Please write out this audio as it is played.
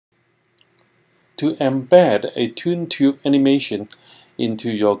to embed a ToonTube animation into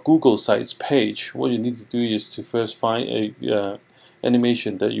your Google Sites page, what you need to do is to first find a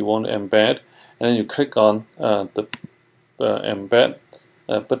animation that you want to embed, and then you click on the embed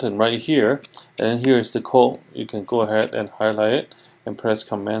button right here, and here is the code. You can go ahead and highlight it and press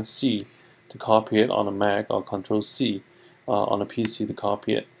Command C to copy it on a Mac, or Control C on a PC to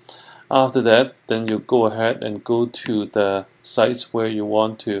copy it. After that, then you go ahead and go to the sites where you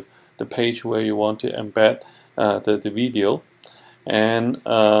want to, the page where you want to embed the video, and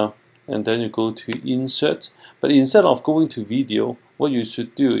then you go to Insert. But instead of going to video, what you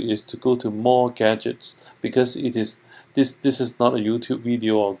should do is to go to More Gadgets, because it is this is not a YouTube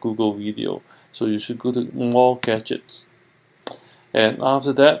video or Google video, so you should go to More Gadgets. And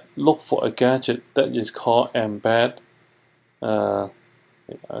after that, look for a gadget that is called Embed. So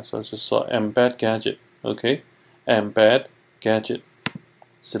I just saw Embed Gadget. Okay, Embed Gadget.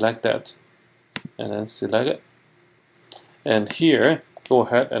 Select that, and then select it. And here, go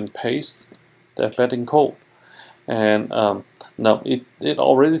ahead and paste the embedding code. And now it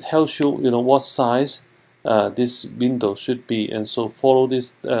already tells you, what size this window should be, and so follow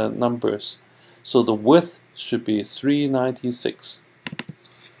these numbers. So the width should be 396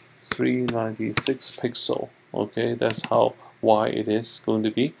 pixel. Okay, that's how wide it is going to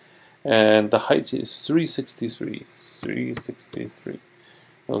be, and the height is 363.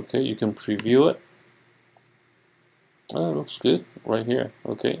 Okay, you can preview it. Oh, it looks good right here.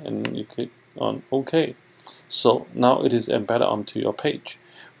 Okay, and you click on OK. So now it is embedded onto your page.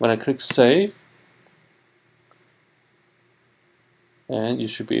 When I click Save, and you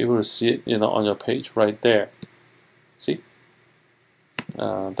should be able to see it, on your page right there. See?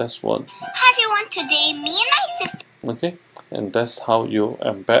 That's what. Hi everyone, today me and my sister. Okay, and that's how you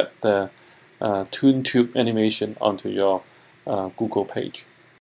embed the ToonTube animation onto your Google page.